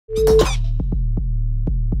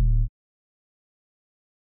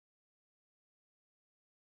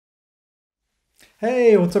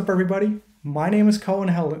Hey, what's up everybody? My name is Koen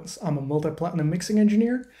Heldens. I'm a multi-platinum mixing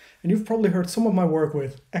engineer, and you've probably heard some of my work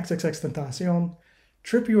with XXXTentacion,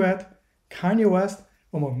 Tripuet, Kanye West,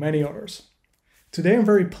 among many others. Today I'm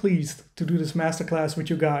very pleased to do this masterclass with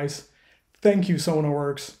you guys. Thank you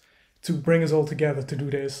SonarWorks to bring us all together to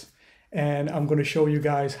do this. And I'm going to show you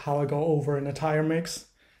guys how I go over an entire mix,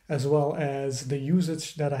 as well as the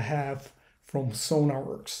usage that I have from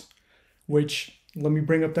SonarWorks. Which, let me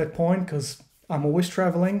bring up that point because I'm always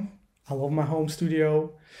traveling. I love my home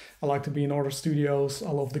studio. I like to be in other studios.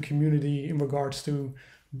 I love the community in regards to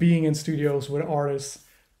being in studios with artists.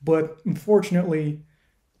 But unfortunately,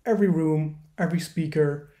 every room, every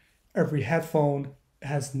speaker, every headphone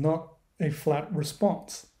has not a flat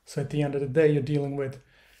response. So at the end of the day, you're dealing with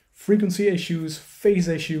frequency issues, phase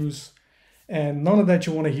issues, and none of that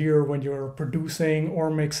you want to hear when you're producing or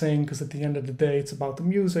mixing, because at the end of the day, it's about the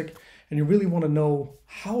music, and you really want to know,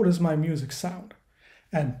 how does my music sound?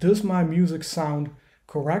 And does my music sound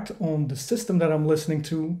correct on the system that I'm listening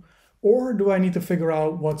to? Or do I need to figure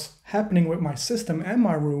out what's happening with my system and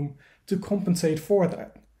my room to compensate for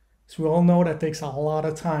that? So we all know that takes a lot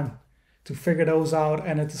of time to figure those out,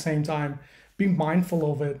 and at the same time, be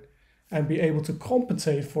mindful of it and be able to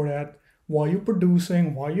compensate for that while you're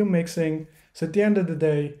producing, while you're mixing. So at the end of the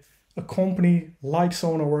day, a company like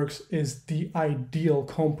SonarWorks is the ideal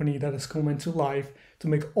company that has come into life to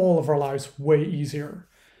make all of our lives way easier.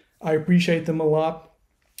 I appreciate them a lot.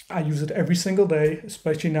 I use it every single day,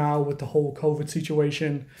 especially now with the whole COVID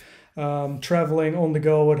situation. Traveling on the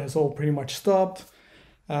go, it has all pretty much stopped.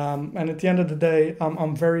 And at the end of the day,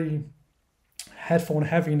 I'm very headphone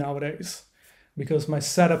heavy nowadays because my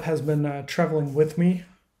setup has been traveling with me,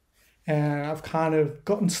 and I've kind of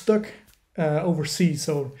gotten stuck overseas.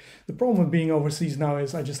 So the problem with being overseas now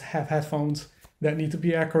is I just have headphones that need to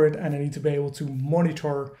be accurate, and I need to be able to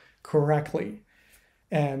monitor correctly.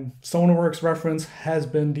 And SonarWorks Reference has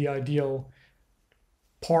been the ideal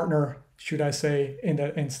partner, should I say, in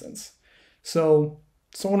that instance. So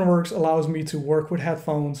SonarWorks allows me to work with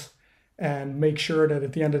headphones and make sure that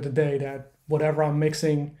at the end of the day that whatever I'm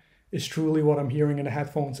mixing is truly what I'm hearing in the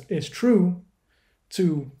headphones is true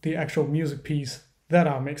to the actual music piece that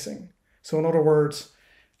I'm mixing. So in other words,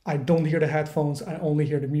 I don't hear the headphones, I only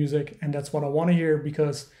hear the music, and that's what I want to hear,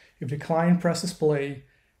 because if the client presses play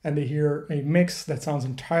and they hear a mix that sounds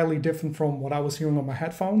entirely different from what I was hearing on my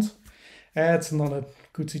headphones, that's not a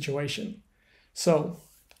good situation. So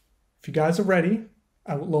if you guys are ready,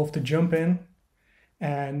 I would love to jump in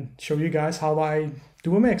and show you guys how I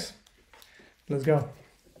do a mix. Let's go.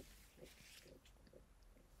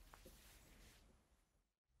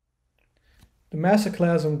 The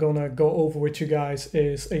masterclass I'm gonna go over with you guys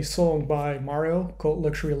is a song by Mario called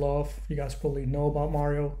Luxury Love. You guys probably know about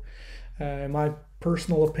Mario. In my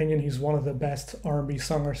personal opinion, he's one of the best R&B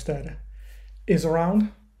singers that is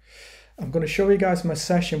around. I'm gonna show you guys my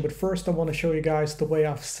session, but first I wanna show you guys the way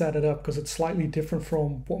I've set it up, because it's slightly different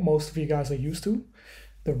from what most of you guys are used to.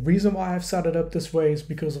 The reason why I've set it up this way is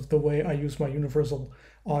because of the way I use my universal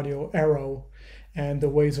audio arrow and the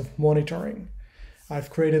ways of monitoring. I've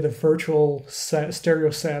created a virtual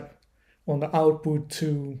stereo set on the output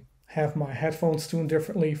to have my headphones tuned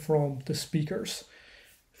differently from the speakers.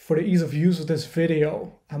 For the ease of use of this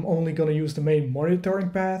video, I'm only going to use the main monitoring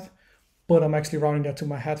path, but I'm actually routing that to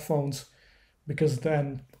my headphones, because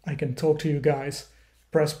then I can talk to you guys,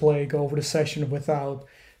 press play, go over the session without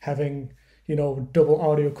having, double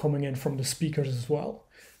audio coming in from the speakers as well.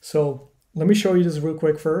 So let me show you this real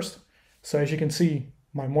quick first. So as you can see,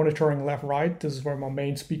 my monitoring left, right, this is where my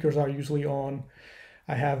main speakers are usually on.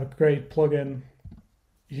 I have a great plugin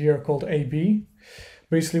here called AB.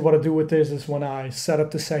 Basically what I do with this is when I set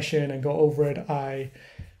up the session and go over it, I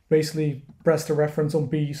basically press the reference on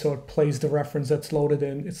B, so it plays the reference that's loaded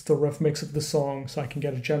in. It's the rough mix of the song, so I can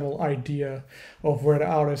get a general idea of where the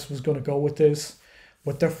artist was going to go with this,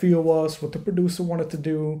 what their feel was, what the producer wanted to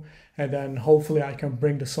do, and then hopefully I can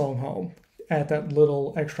bring the song home. Add that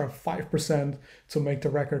little extra 5% to make the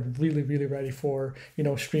record really, really ready for,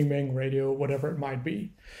 streaming, radio, whatever it might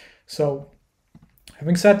be. So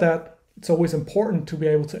having said that, it's always important to be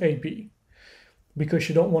able to A/B, because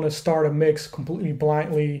you don't want to start a mix completely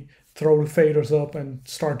blindly, throw the faders up and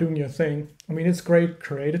start doing your thing. I mean, it's great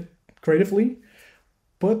creatively,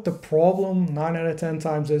 but the problem 9 out of 10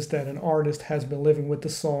 times is that an artist has been living with the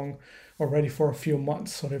song already for a few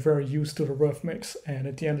months, so they're very used to the rough mix, and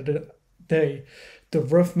at the end of the day, the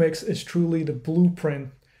rough mix is truly the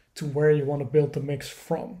blueprint to where you want to build the mix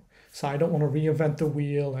from. So I don't want to reinvent the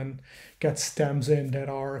wheel and get stems in that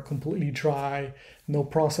are completely dry, no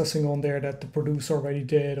processing on there that the producer already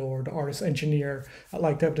did or the artist engineer. I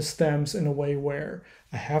like to have the stems in a way where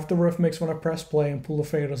I have the riff mix when I press play and pull the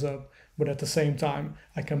faders up, but at the same time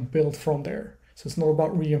I can build from there. So it's not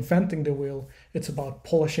about reinventing the wheel, it's about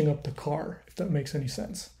polishing up the car, if that makes any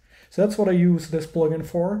sense. So that's what I use this plugin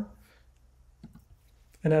for.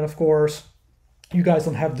 And then of course, you guys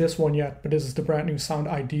don't have this one yet, but this is the brand new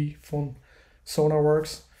SoundID from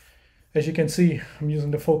Sonarworks. As you can see, I'm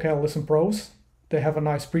using the Vocal Listen Pros. They have a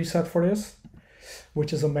nice preset for this,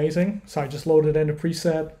 which is amazing. So I just loaded in the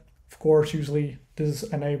preset. Of course, usually this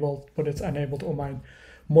is enabled, but it's enabled on my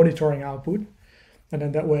monitoring output. And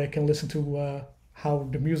then that way I can listen to how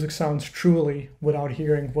the music sounds truly without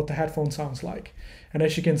hearing what the headphone sounds like. And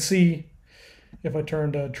as you can see, if I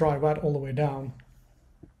turn the dry wet all the way down,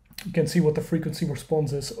 you can see what the frequency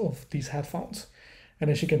response is of these headphones.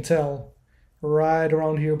 And as you can tell, right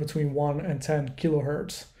around here between 1 and 10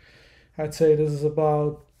 kilohertz. I'd say this is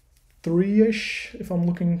about 3-ish, if I'm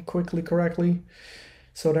looking quickly correctly.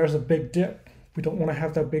 So there's a big dip. We don't want to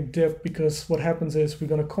have that big dip, because what happens is we're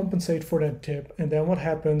going to compensate for that dip. And then what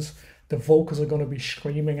happens, the vocals are going to be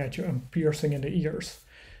screaming at you and piercing in the ears.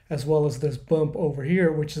 As well as this bump over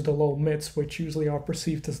here, which is the low mids, which usually are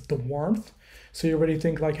perceived as the warmth. So you already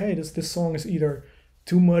think like, hey, this song is either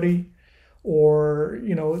too muddy or,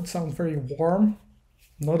 you know, it sounds very warm.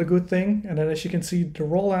 Not a good thing. And then as you can see, the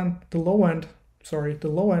low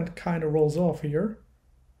end kind of rolls off here.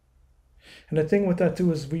 And the thing with that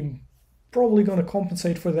too is we probably going to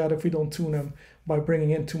compensate for that if we don't tune them by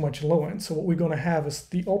bringing in too much low end. So what we're going to have is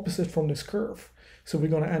the opposite from this curve. So we're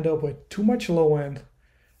going to end up with too much low end,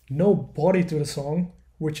 no body to the song,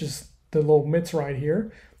 which is the low mids right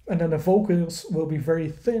here. And then the vocals will be very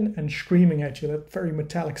thin and screaming at you, that very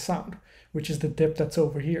metallic sound, which is the dip that's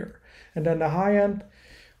over here. And then the high end,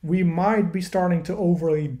 we might be starting to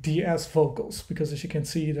overly de-ess vocals, because as you can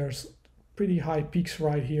see, there's pretty high peaks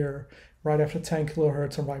right here, right after 10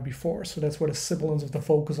 kilohertz and right before. So that's where the sibilance of the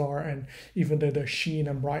vocals are, and even the sheen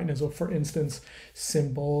and brightness of, for instance,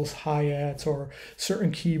 cymbals, hi-hats, or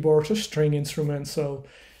certain keyboards or string instruments. So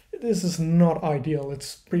this is not ideal.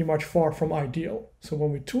 It's pretty much far from ideal. So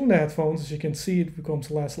when we tune the headphones, as you can see, it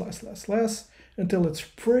becomes less, until it's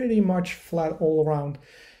pretty much flat all around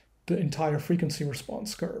the entire frequency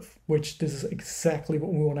response curve, which this is exactly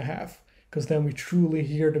what we want to have, because then we truly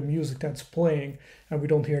hear the music that's playing and we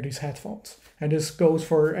don't hear these headphones. And this goes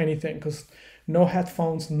for anything, because no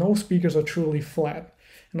headphones, no speakers are truly flat.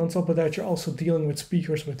 And on top of that, you're also dealing with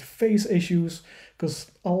speakers with phase issues,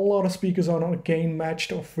 because a lot of speakers are not gain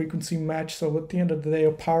matched or frequency matched. So at the end of the day,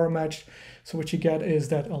 are power matched. So what you get is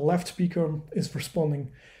that a left speaker is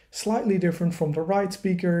responding slightly different from the right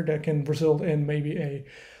speaker. That can result in maybe a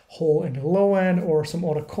hole in the low end or some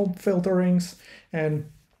other comp filterings.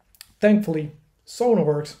 And thankfully,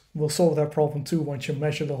 Sonarworks will solve that problem too. Once you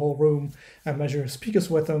measure the whole room and measure speakers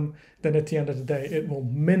with them, then at the end of the day, it will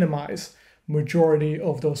minimize majority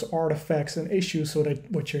of those artifacts and issues, so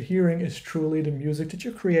that what you're hearing is truly the music that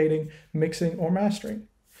you're creating, mixing, or mastering.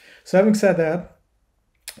 So having said that,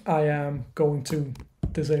 I am going to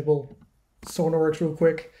disable Sonarworks real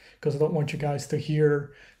quick, because I don't want you guys to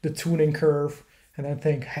hear the tuning curve and then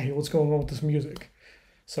think, hey, what's going on with this music?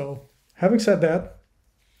 So having said that,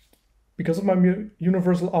 because of my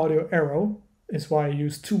universal audio arrow is why I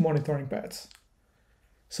use 2 monitoring pads.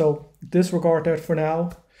 So disregard that for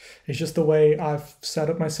now. It's just the way I've set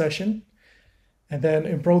up my session. And then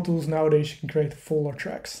in Pro Tools nowadays, you can create folder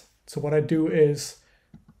tracks. So what I do is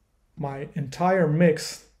my entire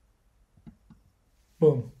mix,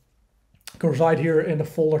 boom, goes right here in the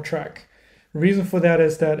folder track. The reason for that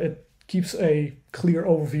is that it keeps a clear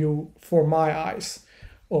overview for my eyes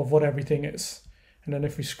of what everything is. And then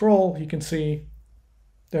if we scroll, you can see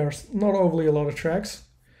there's not overly a lot of tracks,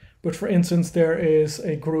 but for instance, there is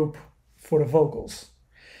a group for the vocals.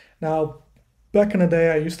 Now, back in the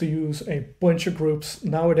day, I used to use a bunch of groups.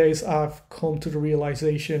 Nowadays, I've come to the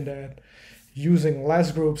realization that using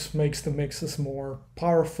less groups makes the mixes more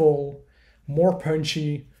powerful, more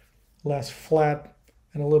punchy, less flat,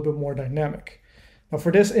 and a little bit more dynamic. Now,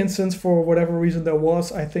 for this instance, for whatever reason there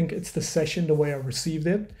was, I think it's the session, the way I received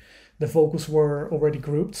it. The vocals were already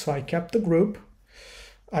grouped, so I kept the group.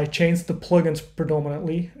 I changed the plugins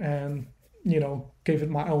predominantly and, gave it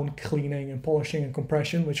my own cleaning and polishing and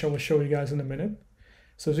compression, which I will show you guys in a minute.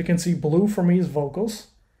 So as you can see, blue for me is vocals.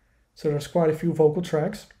 So there's quite a few vocal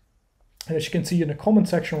tracks. And as you can see in the comment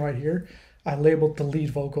section right here, I labeled the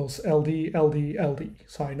lead vocals LD, LD, LD.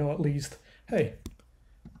 So I know at least, hey,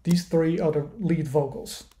 these 3 are the lead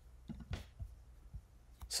vocals.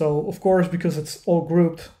 So of course, because it's all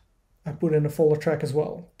grouped, I put in a folder track as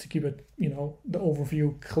well to keep it, the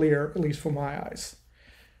overview clear, at least for my eyes.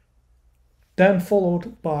 Then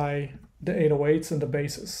followed by the 808s and the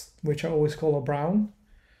basses, which I always color brown.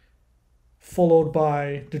 Followed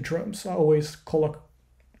by the drums. I always color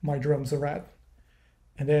my drums red.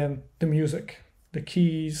 And then the music, the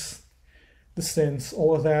keys, the synths,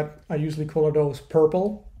 all of that, I usually color those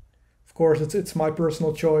purple. Of course, it's my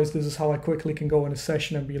personal choice. This is how I quickly can go in a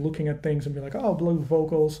session and be looking at things and be like, oh, blue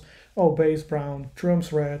vocals, oh, bass brown,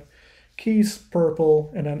 drums red, keys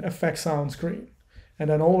purple, and then effect sounds green. And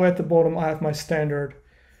then all the way at the bottom, I have my standard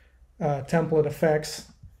template effects.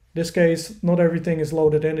 In this case, not everything is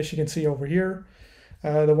loaded in, as you can see over here.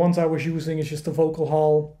 The ones I was using is just the vocal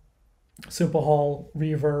hall, simple hall,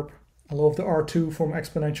 reverb. I love the R2 from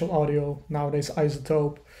Exponential Audio, nowadays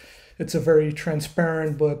Isotope. It's a very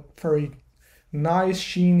transparent but very nice,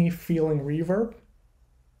 sheeny feeling reverb.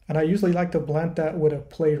 And I usually like to blend that with a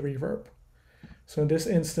plate reverb. So in this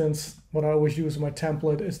instance, what I always use in my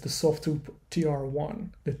template is the Softube TR1,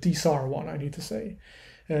 the TSAR1, I need to say.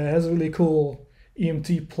 It has a really cool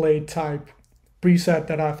EMT plate type preset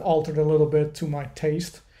that I've altered a little bit to my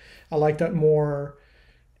taste. I like that more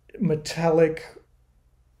metallic,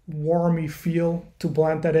 warmy feel to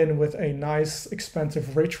blend that in with a nice,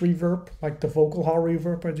 expensive, rich reverb, like the vocal hall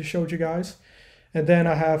reverb I just showed you guys. And then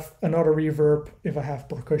I have another reverb if I have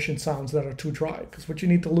percussion sounds that are too dry. Because what you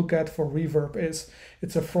need to look at for reverb is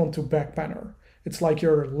it's a front to back panner. It's like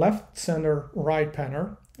your left, center, right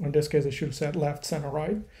panner. In this case, I should have said left, center,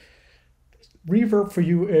 right. Reverb for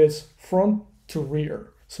you is front to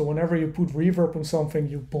rear. So whenever you put reverb on something,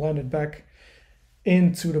 you blend it back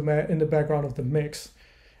into in the background of the mix.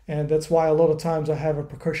 And that's why a lot of times I have a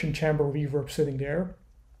percussion chamber reverb sitting there.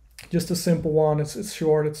 Just a simple one, it's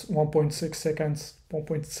short, it's 1.6 seconds,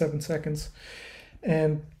 1.7 seconds.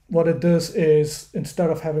 And what it does is,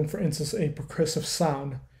 instead of having, for instance, a percussive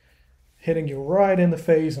sound hitting you right in the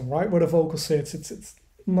face and right where the vocal sits, it's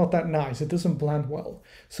not that nice, it doesn't blend well.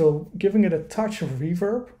 So giving it a touch of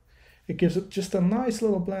reverb, it gives it just a nice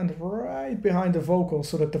little blend right behind the vocal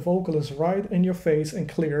so that the vocal is right in your face and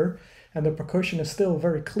clear. And the percussion is still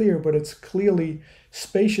very clear, but it's clearly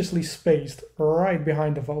spaciously spaced right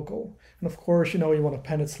behind the vocal. And of course, you want to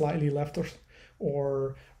pen it slightly left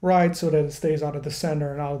or right so that it stays out of the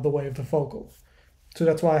center and out of the way of the vocal. So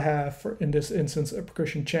that's why I have, in this instance, a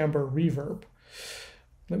percussion chamber reverb.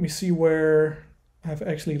 Let me see where I've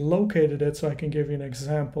actually located it so I can give you an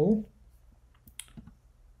example.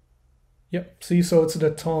 Yep, see, so it's the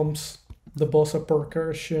toms, the bossa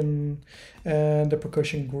percussion, and the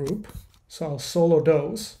percussion group. So I'll solo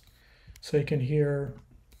those so you can hear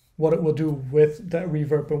what it will do with that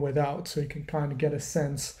reverb and without, so you can kind of get a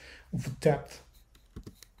sense of depth.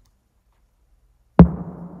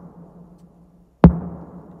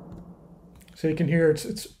 So you can hear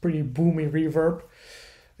it's pretty boomy reverb.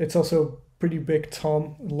 It's also pretty big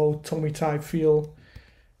tom, low tommy type feel.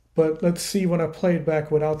 But let's see when I play it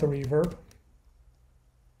back without the reverb.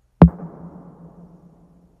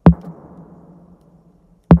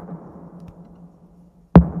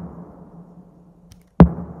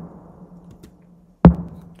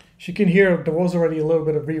 As you can hear, there was already a little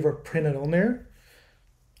bit of reverb printed on there,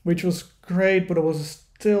 which was great, but it was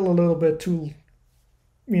still a little bit too,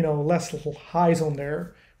 less little highs on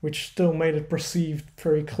there, which still made it perceived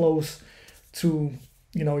very close to,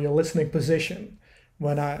 your listening position.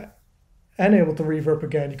 When I enabled the reverb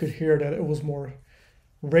again, you could hear that it was more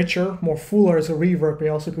richer, more fuller as a reverb.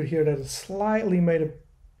 You also could hear that it slightly made a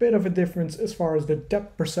bit of a difference as far as the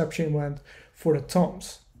depth perception went for the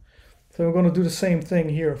toms. So we're going to do the same thing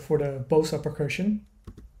here for the bossa percussion.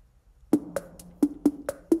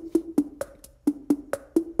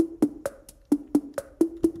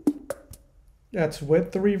 That's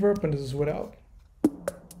with the reverb and this is without.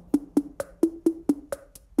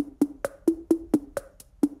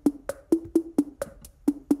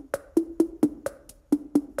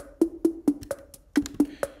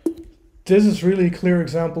 This is really a clear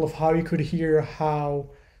example of how you could hear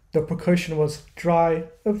how the percussion was dry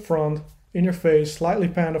up front, in your face, slightly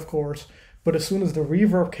panned of course, but as soon as the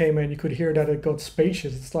reverb came in, you could hear that it got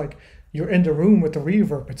spacious. It's like you're in the room with the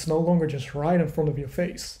reverb. It's no longer just right in front of your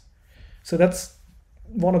face. So that's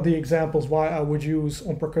one of the examples why I would use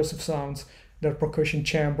on percussive sounds that percussion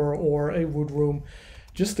chamber or a wood room,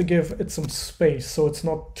 just to give it some space so it's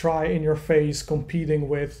not dry in your face competing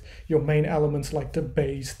with your main elements like the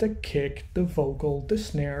bass, the kick, the vocal, the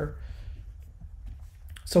snare.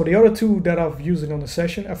 So the other two that I've used on the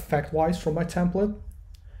session, effect-wise from my template,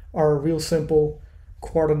 are a real simple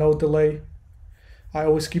quarter note delay. I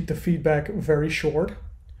always keep the feedback very short.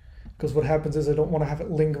 because what happens is I don't want to have it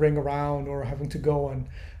lingering around or having to go and,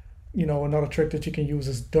 another trick that you can use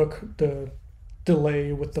is duck the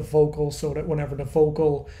delay with the vocal, so that whenever the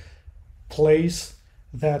vocal plays,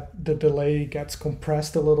 that the delay gets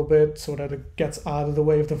compressed a little bit so that it gets out of the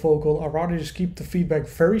way of the vocal. I'd rather just keep the feedback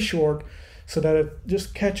very short so that it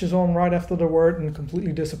just catches on right after the word and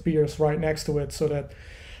completely disappears right next to it, so that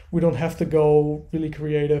we don't have to go really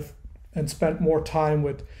creative and spend more time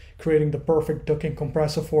with creating the perfect ducking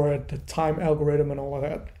compressor for it, the time algorithm and all of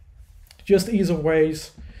that. Just easier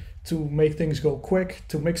ways to make things go quick,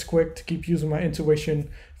 to mix quick, to keep using my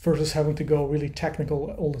intuition versus having to go really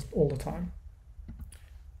technical all the time.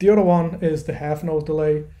 The other one is the half note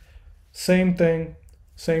delay. Same thing,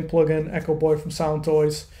 same plugin, Echo Boy from Sound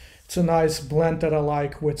Toys. It's a nice blend that I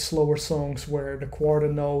like with slower songs where the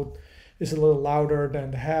quarter note is a little louder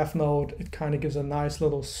than the half note. It kind of gives a nice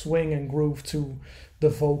little swing and groove to the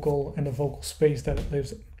vocal and the vocal space that it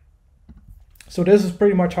lives in. So this is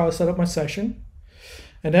pretty much how I set up my session.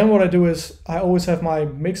 And then what I do is I always have my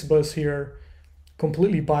mix bus here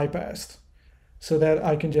completely bypassed so that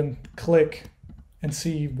I can just click and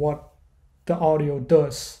see what the audio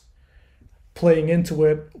does playing into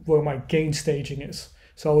it where my gain staging is.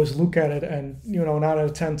 So I always look at it and, 9 out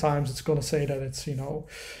of 10 times it's going to say that it's,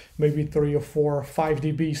 maybe 3 or 4 or 5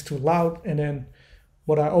 dBs too loud. And then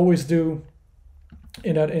what I always do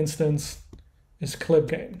in that instance is clip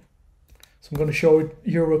gain. So I'm going to show it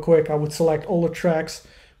here real quick. I would select all the tracks,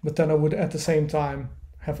 but then I would at the same time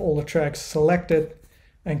have all the tracks selected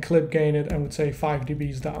and clip gain it and would say 5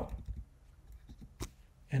 dBs down.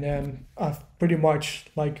 And then I've pretty much,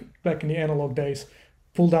 like back in the analog days,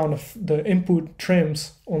 pulled down the input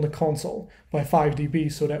trims on the console by 5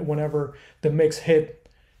 dB so that whenever the mix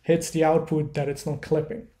hits the output that it's not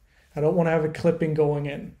clipping. I don't want to have a clipping going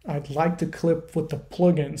in. I'd like to clip with the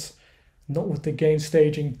plugins, not with the gain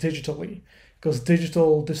staging digitally, because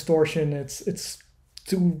digital distortion, it's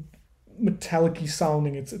too metallic-y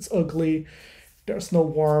sounding, it's ugly, there's no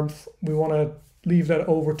warmth. We want to leave that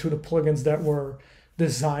over to the plugins that were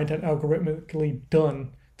designed and algorithmically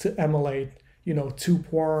done to emulate, tube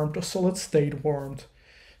warmed or solid state warmed.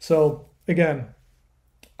 So again,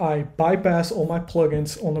 I bypass all my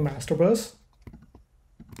plugins on the master bus,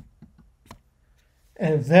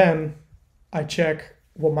 and then I check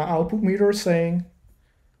what my output meter is saying,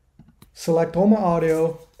 select all my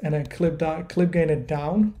audio, and then clip gain it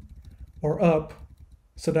down or up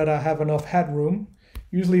so that I have enough headroom,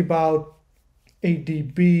 usually about 8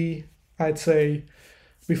 dB, I'd say,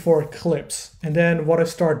 before it clips. And then what I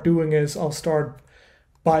start doing is I'll start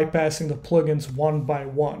bypassing the plugins one by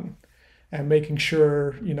one and making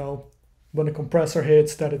sure, when the compressor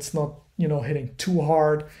hits that it's not, hitting too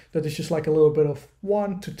hard, that it's just like a little bit of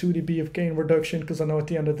 1 to 2 dB of gain reduction, because I know at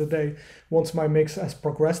the end of the day, once my mix has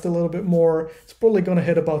progressed a little bit more, it's probably going to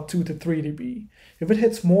hit about 2 to 3 dB. If it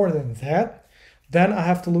hits more than that, then I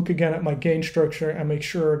have to look again at my gain structure and make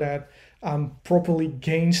sure that I'm properly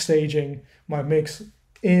gain staging my mix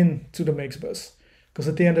into the mix bus. Because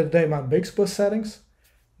at the end of the day, my mix bus settings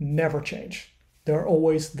never change. They're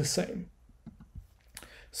always the same.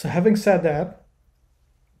 So having said that,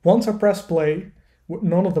 once I press play with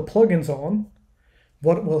none of the plugins on,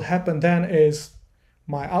 what will happen then is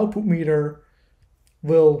my output meter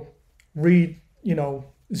will read, 0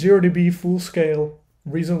 dB full scale.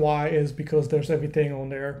 Reason why is because there's everything on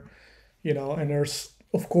there, and there's,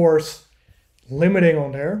 of course, limiting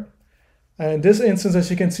on there. And in this instance, as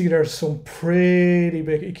you can see, there's some pretty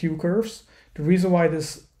big EQ curves. The reason why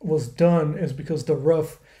this was done is because the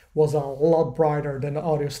rough was a lot brighter than the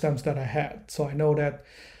audio stems that I had. So I know that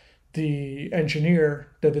the engineer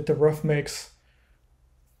that did the rough mix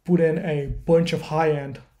put in a bunch of high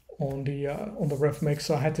end on the rough mix,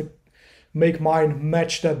 so I had to make mine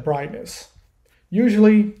match that brightness.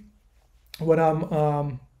 Usually, when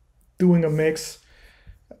I'm doing a mix,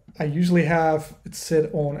 I usually have it sit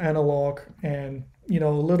on analog and a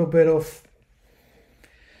little bit of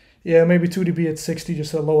maybe 2 dB at 60,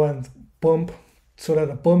 just a low end bump, so that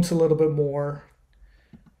it bumps a little bit more.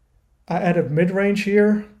 I added mid-range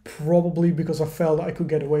here, probably because I felt I could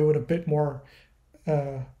get away with a bit more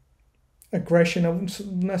aggression. I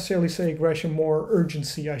wouldn't necessarily say aggression, more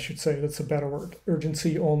urgency, I should say. That's a better word.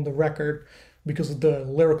 Urgency on the record because of the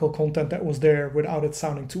lyrical content that was there without it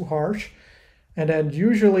sounding too harsh. And then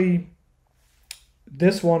usually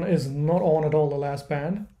this one is not on at all, the last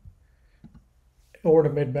band, or the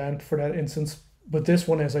mid band for that instance. But this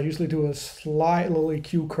one is. I usually do a slight little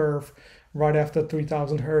EQ curve right after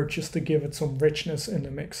 3000 Hertz just to give it some richness in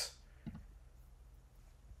the mix.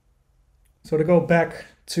 So to go back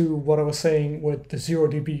to what I was saying with the 0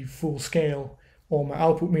 dB full scale on my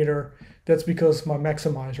output meter, that's because my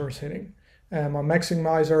maximizer is hitting. And my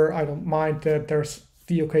maximizer, I don't mind that there's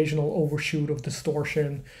the occasional overshoot of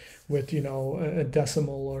distortion with, you know, a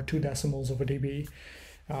decimal or 2 decimals of a dB.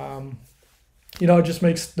 You know, it just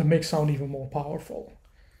makes the mix sound even more powerful.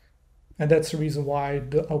 And that's the reason why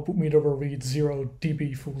the output meter will read 0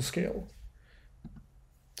 dB full scale.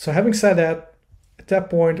 So having said that, at that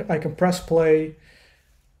point, I can press play.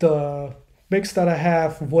 The mix that I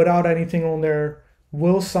have without anything on there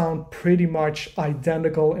will sound pretty much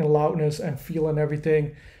identical in loudness and feel and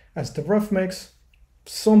everything as the rough mix.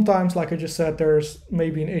 Sometimes, like I just said, there's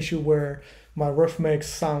maybe an issue where my rough mix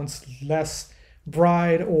sounds less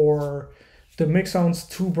bright or the mix sounds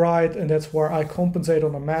too bright, and that's where I compensate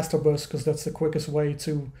on a master bus, because that's the quickest way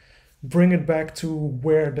to bring it back to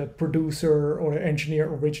where the producer or the engineer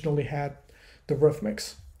originally had the rough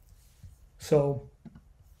mix. So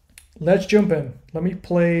let's jump in. Let me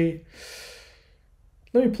play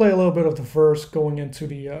a little bit of the verse going into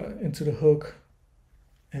the hook,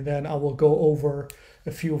 and then I will go over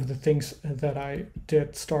a few of the things that I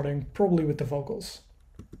did, starting probably with the vocals.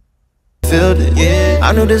 Felt it, yeah.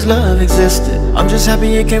 I knew this love existed. I'm just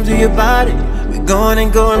happy it came to your body. We going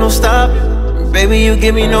and going, no stopping. Baby, you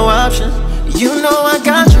give me no options. You know I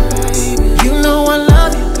got you, baby. You know I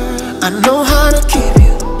love you, girl. I know how to keep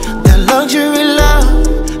you. That luxury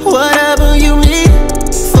love, whatever you need.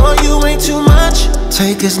 For you ain't too much.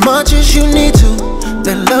 Take as much as you need to.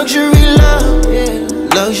 That luxury love,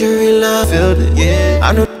 yeah. Luxury love, felt it, yeah.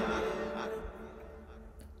 I know.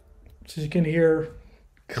 So you can hear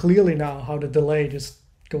clearly now how the delay just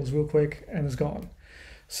goes real quick and is gone.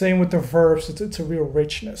 Same with the verbs, it's a real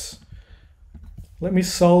richness. Let me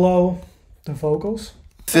solo the vocals.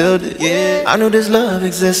 Felt it, yeah. I knew this love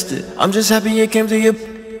existed. I'm just happy it came to you.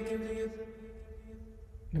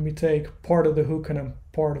 Let me take part of the hook and then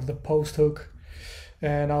part of the post hook,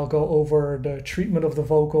 and I'll go over the treatment of the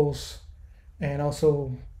vocals and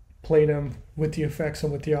also play them with the effects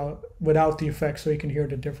and without the effects, so you can hear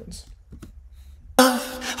the difference.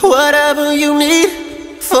 Whatever you need,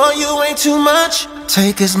 for you ain't too much.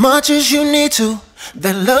 Take as much as you need to.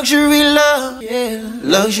 That luxury love, yeah.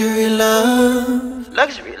 Luxury love.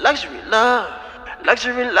 Luxury love.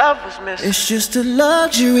 Luxury love was missing. It's just a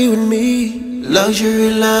luxury with me.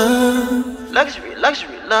 Luxury love. Luxury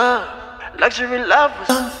love. Luxury love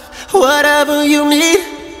was whatever you need,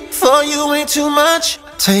 for you ain't too much.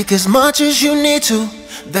 Take as much as you need to.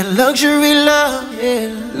 That luxury love,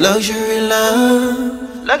 yeah. Luxury love.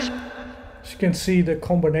 As you can see, the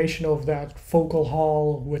combination of that vocal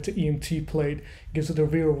hall with the EMT plate gives it a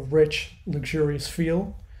real rich, luxurious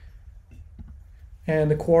feel. And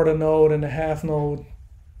the quarter note and the half note,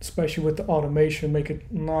 especially with the automation, make it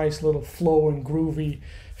nice little flow and groovy,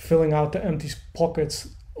 filling out the empty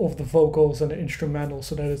pockets of the vocals and the instrumental,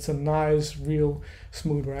 so that it's a nice, real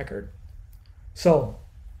smooth record. So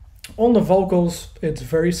on the vocals, it's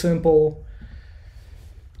very simple.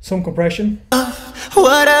 Some compression.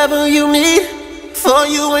 Whatever you need, for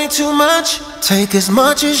you ain't too much. Take as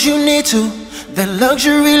much as you need to. That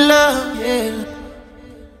luxury love, yeah.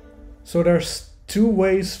 So there's 2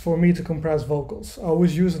 ways for me to compress vocals. I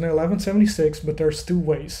always use an 1176, but there's 2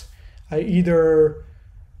 ways. I either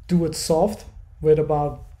do it soft with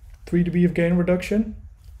about 3 dB of gain reduction,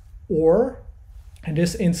 or in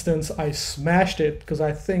this instance I smashed it because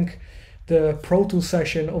I think the Pro Tools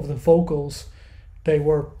session of the vocals, they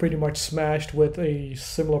were pretty much smashed with a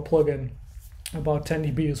similar plugin, about 10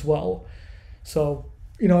 dB as well. So,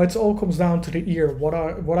 you know, it all comes down to the ear. What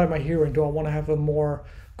am I hearing? Do I want to have a more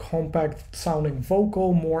compact sounding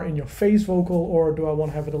vocal, more in your face vocal, or do I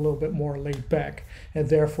want to have it a little bit more laid back and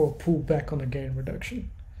therefore pull back on the gain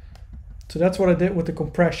reduction? So that's what I did with the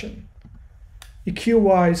compression. EQ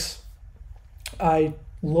wise, I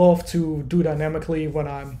love to do dynamically when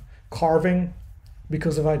I'm carving,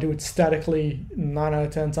 because if I do it statically, 9 out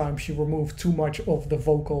of 10 times you remove too much of the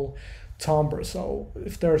vocal timbre. So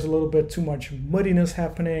if there's a little bit too much muddiness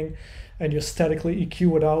happening and you statically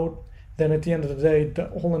EQ it out, then at the end of the day, the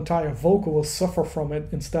whole entire vocal will suffer from it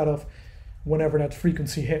instead of whenever that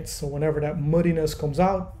frequency hits. So whenever that muddiness comes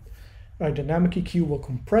out, a dynamic EQ will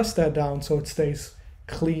compress that down so it stays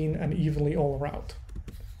clean and evenly all around.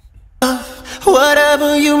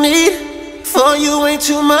 Whatever you need, for you ain't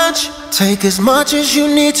too much. Take as much as you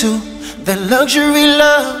need to. That luxury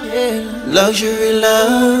love, yeah. Luxury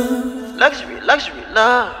love. Luxury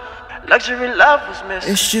love. Luxury love was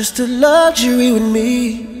missing. It's just a luxury with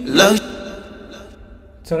me.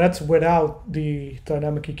 So that's without the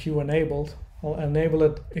dynamic EQ enabled. I'll enable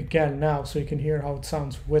it again now so you can hear how it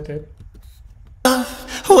sounds with it.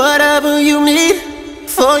 Whatever you need,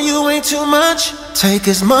 For you ain't too much. Take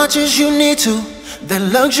as much as you need to. That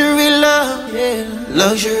luxury love, yeah.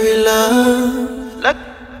 Luxury love.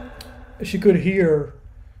 As you could hear,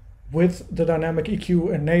 with the dynamic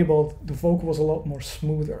EQ enabled, the vocal was a lot more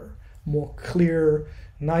smoother, more clear,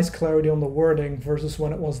 nice clarity on the wording versus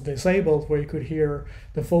when it was disabled, where you could hear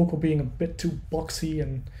the vocal being a bit too boxy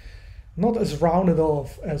and not as rounded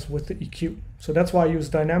off as with the EQ. So that's why I use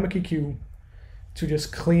dynamic EQ to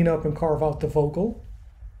just clean up and carve out the vocal.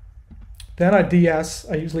 Then I DS.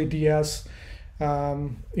 I usually DS.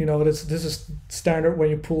 This is standard when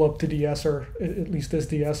you pull up the de-esser, at least this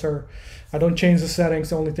de-esser. I don't change the settings.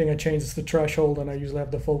 The only thing I change is the threshold, and I usually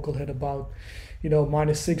have the vocal hit about,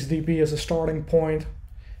 minus 6 dB as a starting point.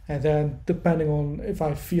 And then depending on if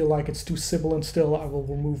I feel like it's too sibilant still, I will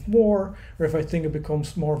remove more, or if I think it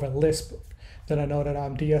becomes more of a lisp, then I know that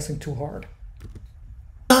I'm de-essing too hard.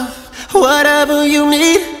 Whatever you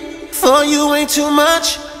need, for you ain't too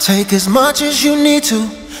much. Take as much as you need to.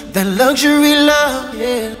 That luxury love,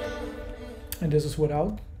 yeah. And this is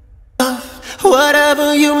without.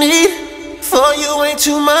 Whatever you need, for you ain't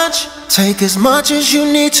too much. Take as much as you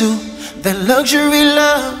need to. That luxury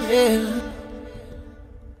love, yeah.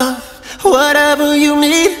 Whatever you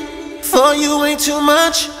need, for you ain't too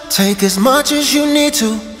much. Take as much as you need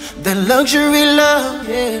to. That luxury love,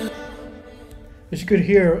 yeah. As you could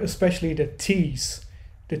hear, especially the T's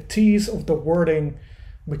of the wording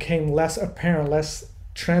became less apparent, less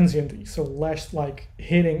transiently, so less like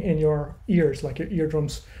hitting in your ears, like your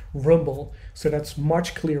eardrums rumble. So that's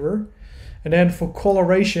much clearer. And then for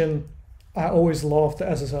coloration, I always love the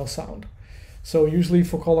SSL sound. So usually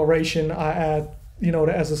for coloration, I add, the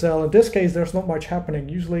SSL. In this case, there's not much happening.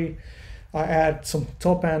 Usually I add some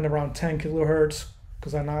top end around 10 kilohertz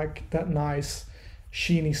because I like that nice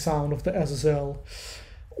sheeny sound of the SSL,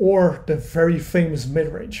 or the very famous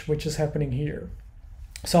mid-range, which is happening here.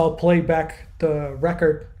 So I'll play back the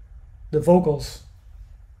record, the vocals,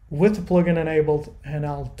 with the plugin enabled, and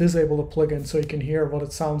I'll disable the plugin so you can hear what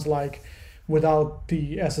it sounds like without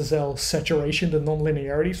the SSL saturation, the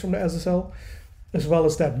non-linearities from the SSL, as well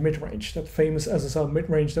as that mid-range, that famous SSL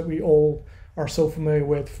mid-range that we all are so familiar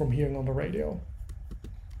with from hearing on the radio.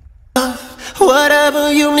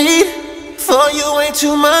 Whatever you need, for you ain't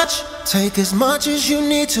too much. Take as much as you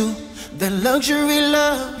need to. That luxury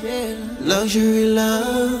love, yeah. Luxury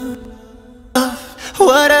love.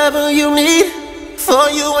 Whatever you need, for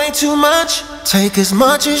you ain't too much. Take as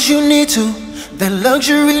much as you need to. That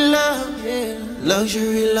luxury love, yeah.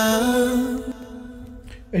 Luxury love.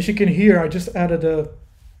 As you can hear, I just added a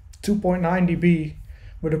 2.9 dB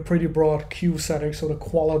with a pretty broad Q setting, so the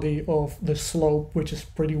quality of the slope, which is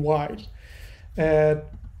pretty wide, at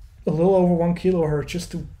a little over 1 kilohertz,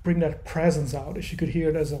 just to bring that presence out. As you could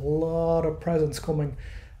hear, there's a lot of presence coming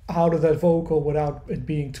out of that vocal without it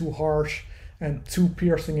being too harsh and too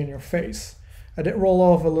piercing in your face. I did roll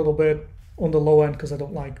off a little bit on the low end because I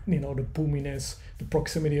don't like, the boominess, the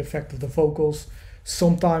proximity effect of the vocals.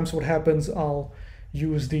 Sometimes what happens, I'll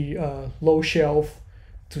use the low shelf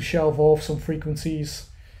to shelve off some frequencies,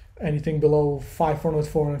 anything below 500,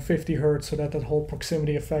 450 hertz, so that whole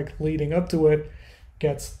proximity effect leading up to it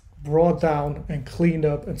gets brought down and cleaned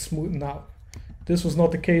up and smoothened out. This was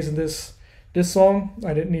not the case in this song.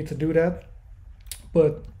 I didn't need to do that.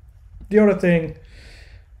 But the other thing,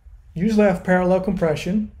 usually I have parallel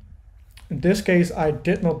compression. In this case, I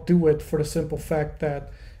did not do it for the simple fact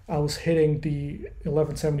that I was hitting the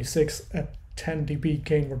 1176 at 10 dB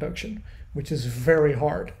gain reduction, which is very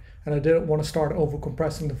hard. And I didn't want to start over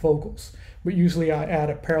compressing the vocals. But usually I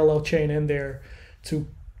add a parallel chain in there to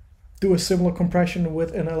do a similar compression with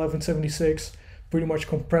an 1176, pretty much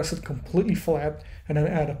compress it completely flat, and then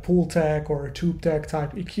add a pool tag or a tube tag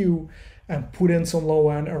type EQ and put in some low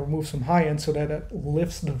end or remove some high end so that it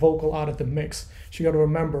lifts the vocal out of the mix. So you got to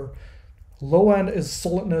remember, low end is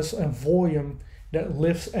solidness and volume that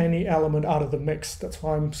lifts any element out of the mix. That's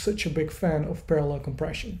why I'm such a big fan of parallel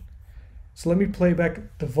compression. So let me play back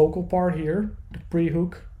the vocal part here, the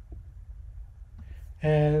pre-hook,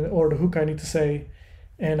 or the hook I need to say,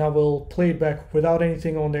 and I will play it back without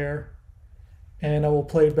anything on there, and I will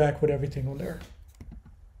play it back with everything on there.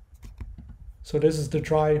 So this is the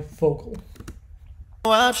dry vocal.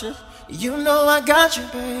 Options. You know I got you,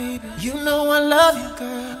 baby. You know I love you,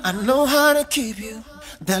 girl. I know how to keep you.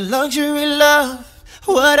 That luxury love.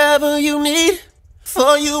 Whatever you need,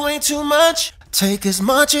 for you ain't too much. Take as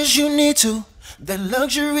much as you need to. That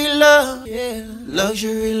luxury love, yeah.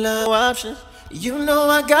 Luxury love options. You know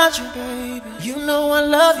I got you, baby. You know I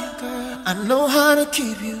love you, girl. I know how to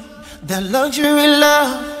keep you. That luxury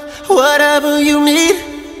love. Whatever you need,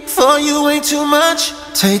 for you ain't too much.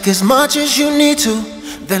 Take as much as you need to.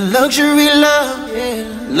 that luxury love,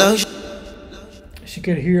 yeah, luxury. As you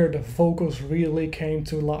can hear, the vocals really came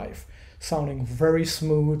to life, sounding very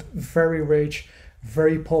smooth, very rich,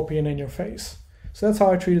 very poppy and in your face. So that's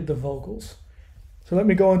how I treated the vocals. So let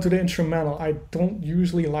me go into the instrumental. I don't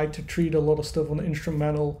usually like to treat a lot of stuff on the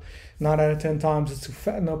instrumental. 9 out of 10 times it's to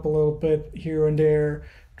fatten up a little bit here and there.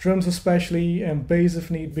 Drums especially, and bass if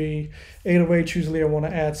need be. 808s usually I want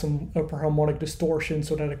to add some upper harmonic distortion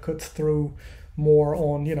so that it cuts through more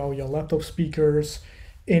on, you know, your laptop speakers,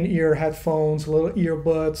 in-ear headphones, little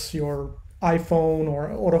earbuds, your iPhone or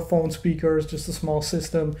other phone speakers, just a small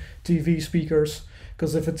system, TV speakers.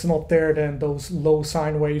 Because if it's not there, then those low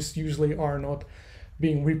sine waves usually are not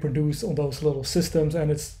being reproduced on those little systems, and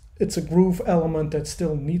it's a groove element that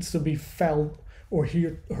still needs to be felt or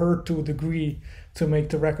heard to a degree to make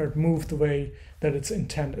the record move the way that it's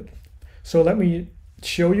intended. So let me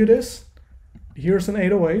show you this. Here's an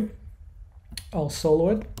 808. I'll solo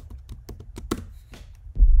it.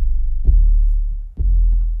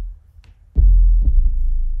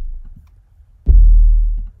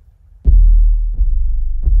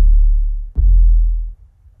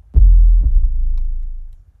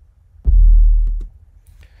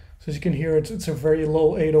 So as you can hear, it's a very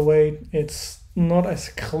low 808. It's not as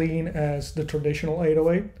clean as the traditional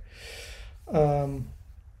 808.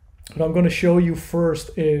 What I'm going to show you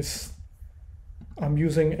first is I'm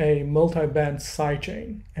using a multi-band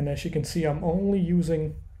sidechain. And as you can see, I'm only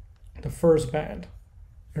using the first band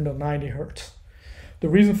under 90 Hertz. The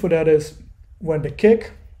reason for that is when the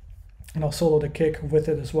kick, and I'll solo the kick with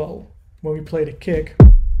it as well. When we play the kick,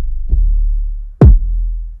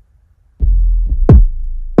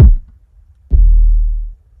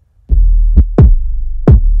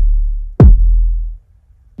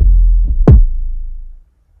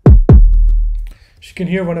 you can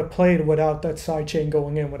hear when I play it without that sidechain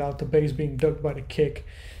going in, without the bass being ducked by the kick,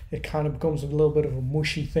 it kind of becomes a little bit of a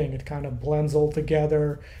mushy thing. It kind of blends all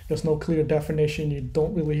together. There's no clear definition. You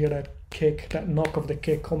don't really hear that kick, that knock of the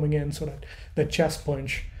kick coming in, so that chest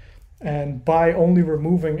punch. And by only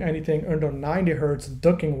removing anything under 90 Hertz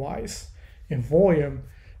ducking wise in volume,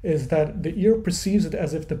 is that the ear perceives it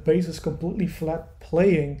as if the bass is completely flat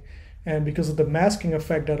playing. And because of the masking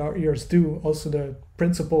effect that our ears do, also the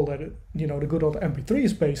principle that the good old MP3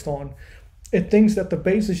 is based on, it thinks that the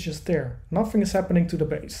bass is just there. Nothing is happening to the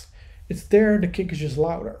bass. It's there, the kick is just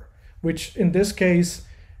louder, which in this case,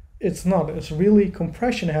 it's not. It's really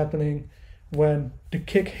compression happening when the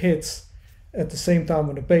kick hits at the same time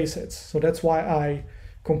when the bass hits. So that's why I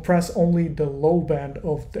compress only the low band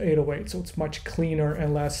of the 808. So it's much cleaner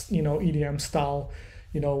and less, EDM style,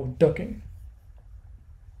 ducking.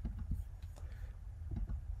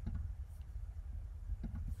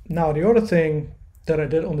 Now the other thing that I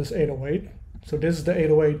did on this 808, so this is the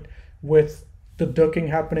 808 with the ducking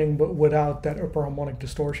happening but without that upper harmonic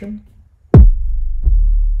distortion.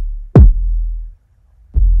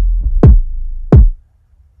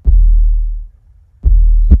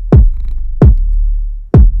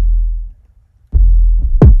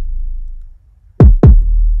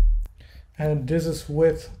 And this is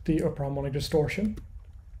with the upper harmonic distortion.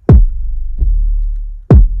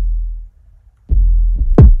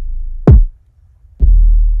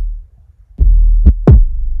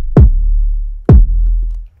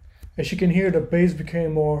 As you can hear, the bass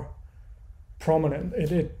became more prominent.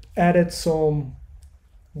 It added some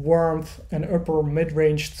warmth and upper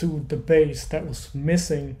mid-range to the bass that was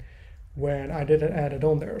missing when I didn't add it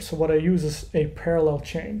on there. So what I use is a parallel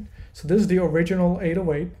chain. So this is the original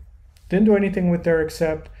 808. Didn't do anything with there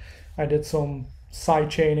except I did some side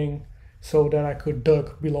chaining so that I could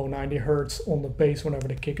duck below 90 Hertz on the bass whenever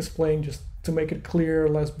the kick is playing, just to make it clear,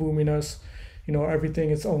 less boominess, everything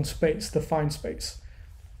its own space, defined space.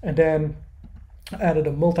 And then I added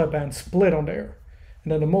a multi-band split on there.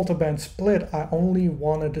 And then the multi-band split, I only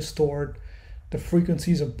want to distort the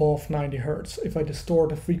frequencies above 90 Hertz. If I distort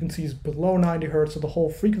the frequencies below 90 Hertz, so the whole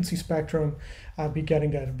frequency spectrum, I'd be getting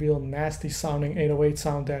that real nasty sounding 808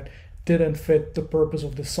 sound that didn't fit the purpose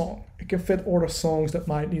of this song. It can fit other songs that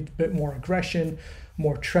might need a bit more aggression,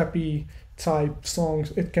 more trappy type songs.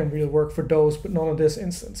 It can really work for those, but not in this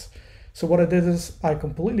instance. So what I did is I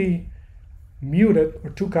completely muted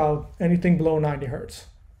or took out anything below 90 Hertz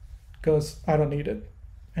because I don't need it.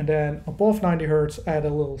 And then above 90 Hertz, add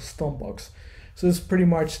a little stump box. So this is pretty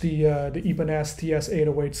much the Ibanez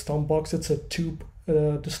TS808 stump box. It's a tube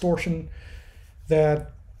distortion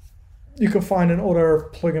that you can find in other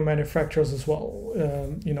plugin manufacturers as well.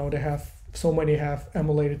 So many have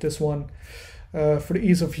emulated this one. For the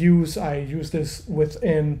ease of use, I use this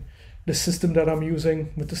within the system that I'm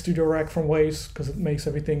using with the Studio Rack from Waves, because it makes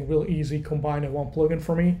everything real easy combined in one plugin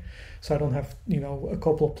for me. So I don't have, a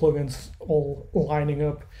couple of plugins all lining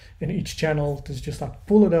up in each channel. It's just I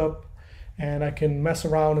pull it up and I can mess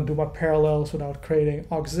around and do my parallels without creating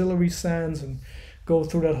auxiliary sends and go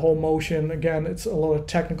through that whole motion. Again, it's a lot of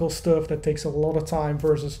technical stuff that takes a lot of time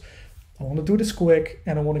versus I want to do this quick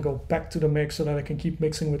and I want to go back to the mix so that I can keep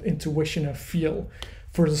mixing with intuition and feel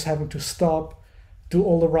versus having to stop, do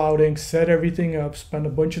all the routing, set everything up, spend a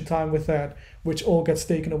bunch of time with that, which all gets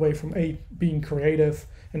taken away from being creative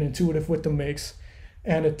and intuitive with the mix.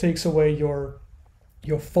 And it takes away your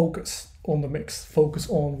focus on the mix, focus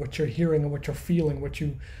on what you're hearing and what you're feeling, what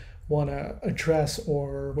you want to address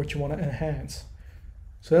or what you want to enhance.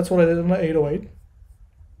 So that's what I did on the 808.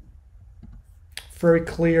 Very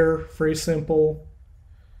clear, very simple.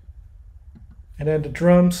 And then the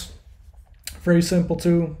drums, very simple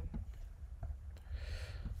too.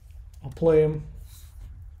 I'll play them,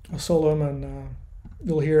 I'll solo them, and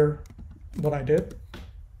you'll hear what I did.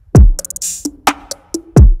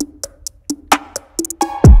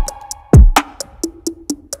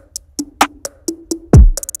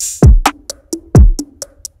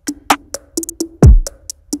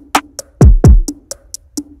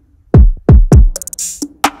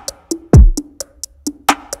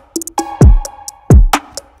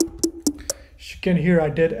 You can hear I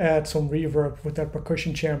did add some reverb with that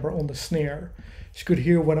percussion chamber on the snare. You could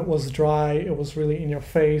hear when it was dry, it was really in your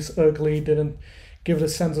face, ugly, didn't give it a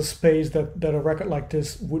sense of space that a record like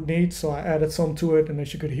this would need. So I added some to it, and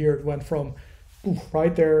as you could hear, it went from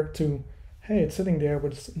right there to, hey, it's sitting there,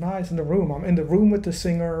 but it's nice in the room. I'm in the room with the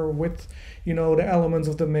singer, with the elements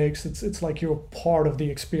of the mix. It's like you're part of the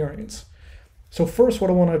experience. So first what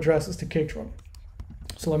I want to address is the kick drum.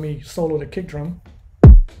 So let me solo the kick drum.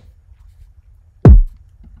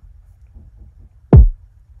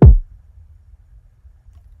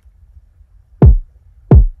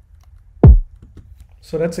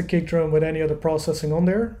 So that's a kick drum with any other processing on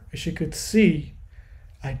there. As you could see,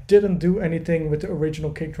 I didn't do anything with the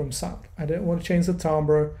original kick drum sound. I didn't want to change the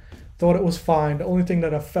timbre, thought it was fine. The only thing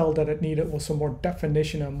that I felt that it needed was some more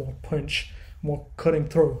definition and more punch, more cutting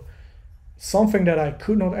through. Something that I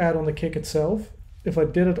could not add on the kick itself. If I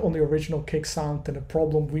did it on the original kick sound, then the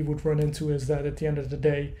problem we would run into is that at the end of the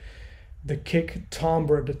day, the kick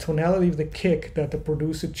timbre, the tonality of the kick that the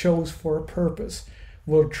producer chose for a purpose,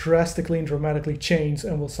 will drastically and dramatically change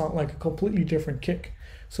and will sound like a completely different kick.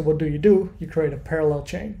 So what do? You create a parallel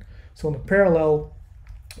chain. So on the parallel,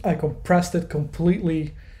 I compressed it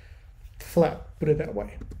completely flat, put it that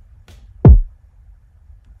way.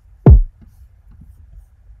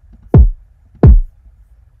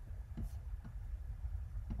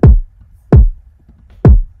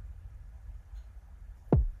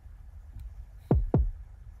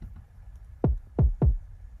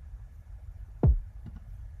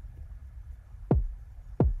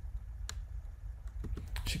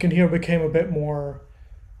 You can hear it became a bit more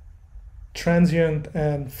transient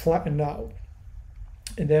and flattened out.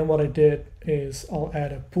 And then what I did is I'll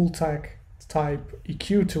add a pull tag type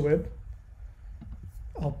EQ to it.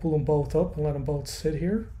 I'll pull them both up and let them both sit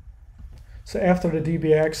here. So after the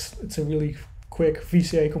DBX, it's a really quick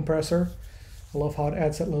VCA compressor. I love how it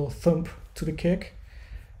adds that little thump to the kick.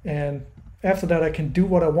 And after that, I can do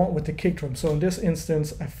what I want with the kick drum. So in this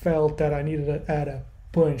instance, I felt that I needed to add a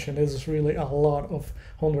punch, and this is really a lot of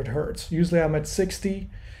 100 hertz. Usually I'm at 60.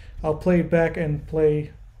 I'll play it back and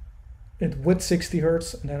play it with 60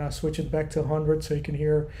 hertz, and then I'll switch it back to 100 so you can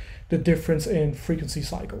hear the difference in frequency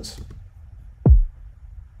cycles.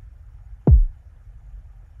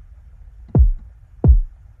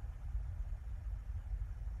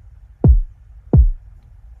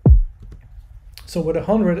 So with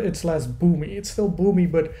 100, it's less boomy. It's still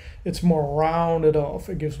boomy, but it's more rounded off.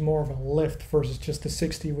 It gives more of a lift versus just the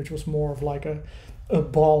 60, which was more of like a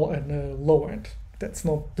ball at the low end. That's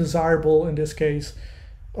not desirable in this case,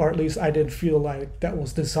 or at least I didn't feel like that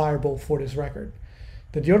was desirable for this record.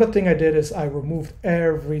 Then the other thing I did is I removed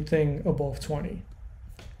everything above 20.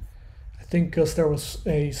 I think because there was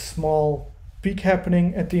a small peak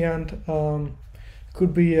happening at the end.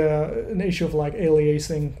 Could be an issue of like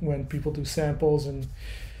aliasing when people do samples, and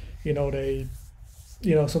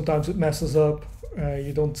sometimes it messes up.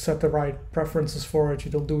 You don't set the right preferences for it,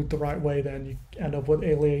 you don't do it the right way, then you end up with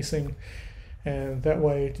aliasing, and that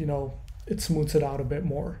way it smooths it out a bit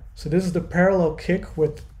more. So this is the parallel kick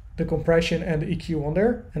with the compression and the EQ on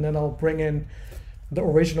there, and then I'll bring in the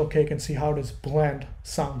original kick and see how this blend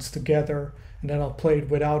sounds together, and then I'll play it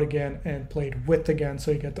without again and play it with again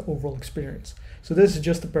so you get the overall experience. So this is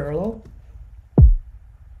just a parallel.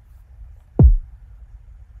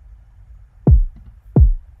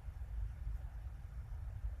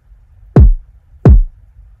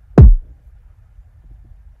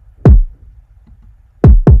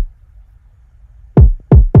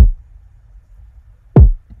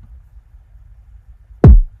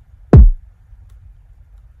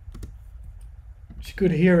 you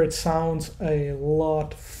could hear, it sounds a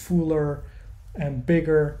lot fuller and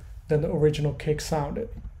bigger than the original kick sounded.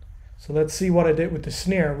 So let's see what I did with the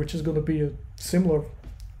snare, which is going to be a similar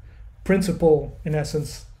principle in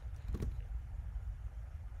essence.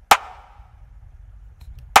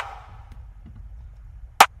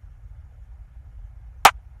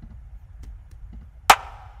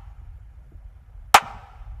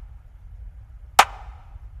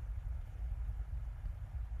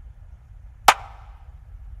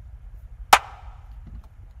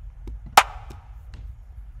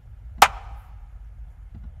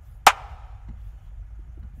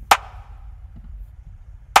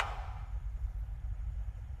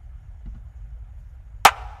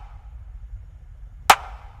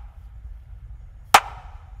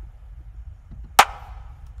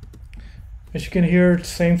 As you can hear, the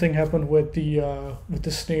same thing happened with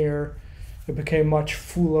the snare. It became much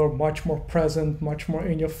fuller, much more present, much more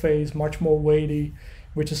in your face, much more weighty,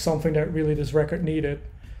 which is something that really this record needed.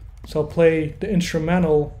 So I'll play the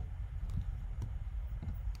instrumental.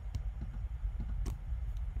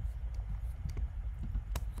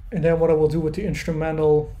 And then what I will do with the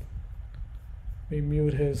instrumental, let me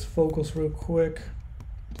mute his vocals real quick.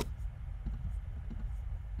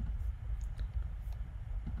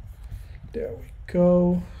 There we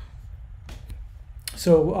go.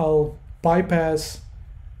 So I'll bypass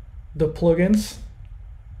the plugins.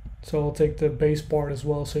 So I'll take the bass part as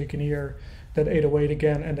well so you can hear that 808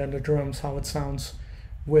 again, and then the drums, how it sounds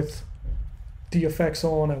with the effects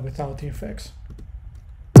on and without the effects.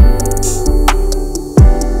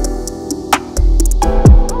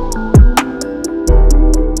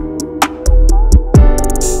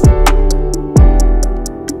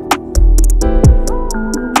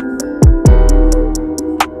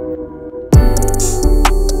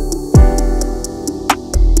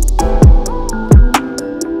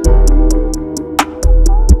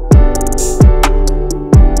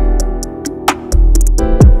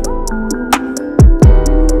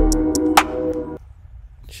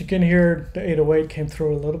 You can hear the 808 came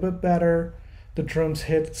through a little bit better. The drums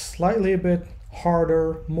hit slightly a bit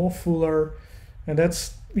harder, more fuller, and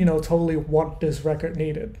that's, you know, totally what this record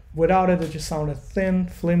needed. Without it, it just sounded thin,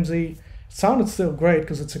 flimsy. It sounded still great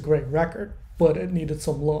because it's a great record, but it needed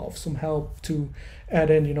some love, some help to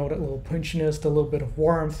add in, you know, that little punchiness, the little bit of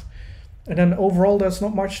warmth. And then overall, there's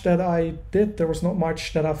not much that I did. There was not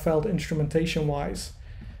much that I felt instrumentation-wise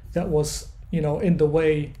that was, you know, in the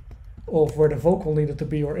way of where the vocal needed to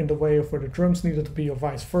be, or in the way of where the drums needed to be, or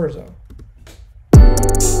vice versa.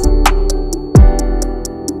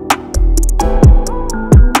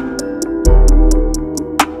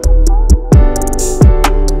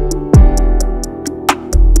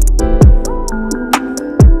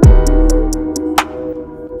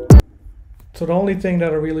 So the only thing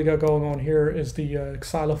that I really got going on here is the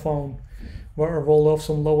xylophone, where I rolled off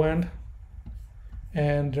some low end.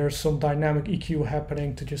 And there's some dynamic EQ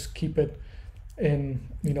happening to just keep it in,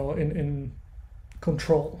 you know, in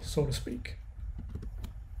control, so to speak.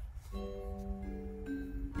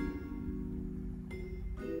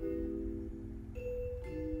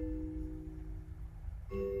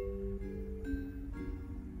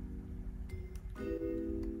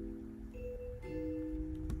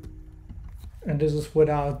 And this is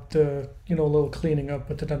without the, you know, little cleaning up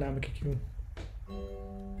with the dynamic EQ.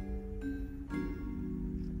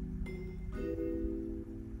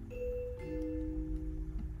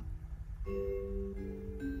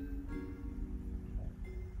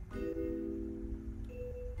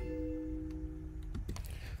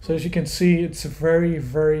 So as you can see, it's very,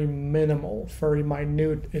 very minimal, very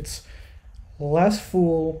minute. It's less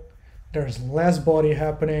full, there's less body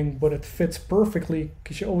happening, but it fits perfectly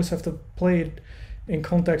because you always have to play it in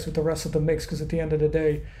context with the rest of the mix, because at the end of the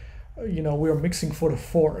day, you know, we're mixing for the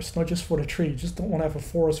forest, not just for the tree. You just don't want to have a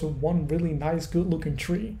forest with one really nice, good looking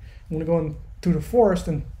tree. You want to go into the forest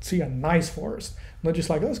and see a nice forest, not just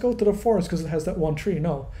like, let's go to the forest because it has that one tree.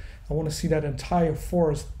 No, I want to see that entire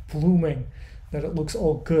forest blooming, that it looks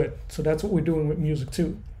all good. So that's what we're doing with music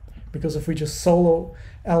too. Because if we just solo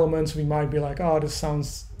elements, we might be like, oh, this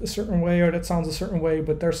sounds a certain way, or that sounds a certain way,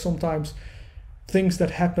 but there's sometimes things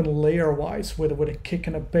that happen layer-wise, whether with a kick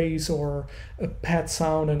and a bass, or a pad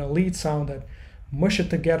sound and a lead sound, that mush it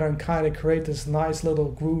together and kind of create this nice little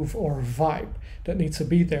groove or vibe that needs to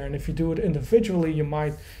be there. And if you do it individually, you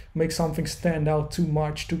might make something stand out too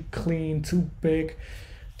much, too clean, too big,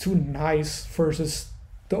 too nice, versus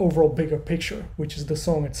the overall bigger picture, which is the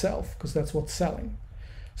song itself, because that's what's selling.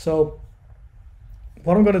 So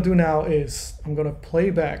what I'm going to do now is I'm going to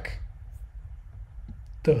play back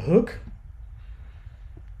the hook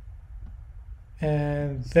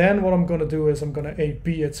And then what I'm gonna do is I'm gonna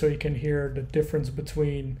A/B it so you can hear the difference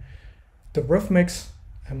between the rough mix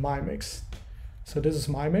and my mix. So this is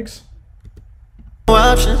my mix.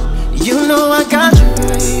 Options. You know I got you,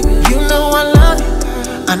 baby. You know I love you.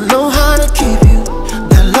 I know how to keep you.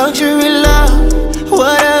 That luxury love,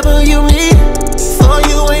 whatever you need. For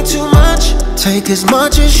you ain't too much. Take as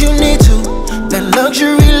much as you need to. That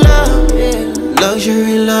luxury love, yeah.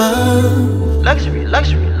 Luxury love. Luxury,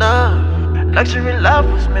 luxury love. Luxury love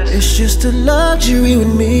was missing. It's just a luxury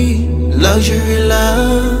with me. Luxury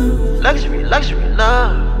love. Luxury, luxury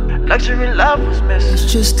love. Luxury love was missing.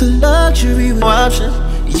 It's just a luxury with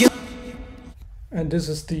options. And this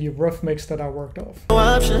is the rough mix that I worked off.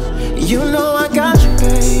 Options. You know I got you,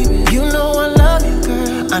 baby. You know I love you,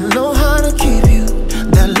 girl. I know how to keep you.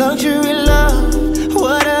 That luxury love,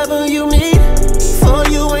 whatever you need. For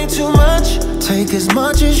you ain't too much. Take as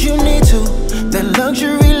much as you need to. That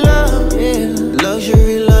luxury love, yeah.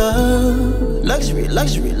 Luxury love. Luxury,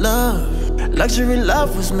 luxury love. Luxury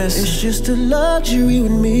love was missing. It's just a luxury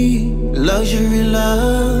with me. Luxury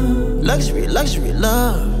love. Luxury, luxury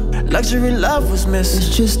love. Luxury love was missing.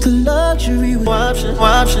 It's just a luxury with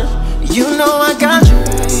options. You know I got you,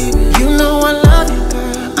 baby. You know I love you,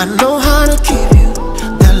 girl. I know how to keep you.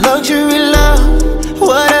 That luxury love,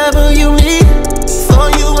 whatever you need. For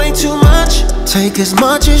you ain't too much. Take as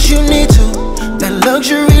much as you need to. That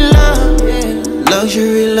luxury love, yeah.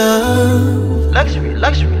 Luxury love. Luxury,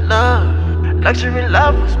 luxury love. Luxury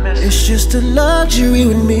love was missing. It's just a luxury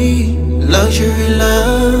with me. Luxury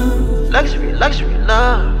love. Luxury, luxury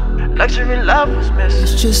love. Luxury love was missing.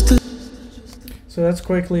 It's just a... So that's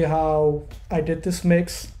quickly how I did this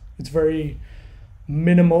mix. It's very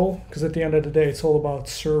minimal because at the end of the day it's all about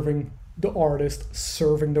serving the artist,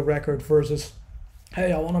 serving the record versus,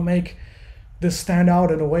 hey, I want to make this stand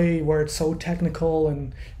out in a way where it's so technical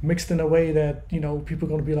and mixed in a way that, you know, people are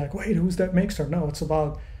going to be like, wait, who's that mixer? No, it's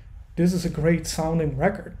about, this is a great sounding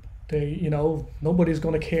record. They, you know, nobody's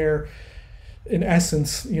going to care in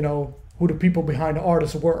essence, you know, who the people behind the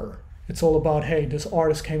artist were. It's all about, hey, this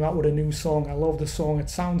artist came out with a new song. I love this song. It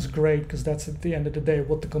sounds great, because that's at the end of the day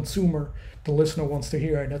what the consumer, the listener wants to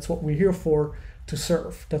hear. And that's what we're here for, to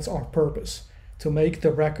serve. That's our purpose, to make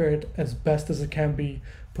the record as best as it can be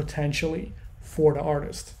potentially for the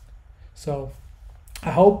artist. So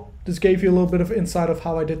I hope this gave you a little bit of insight of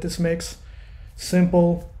how I did this mix.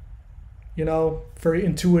 Simple, you know, very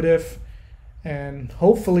intuitive, and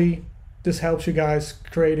hopefully this helps you guys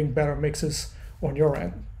creating better mixes on your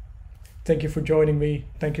end. Thank you for joining me.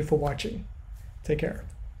 Thank you for watching. Take care.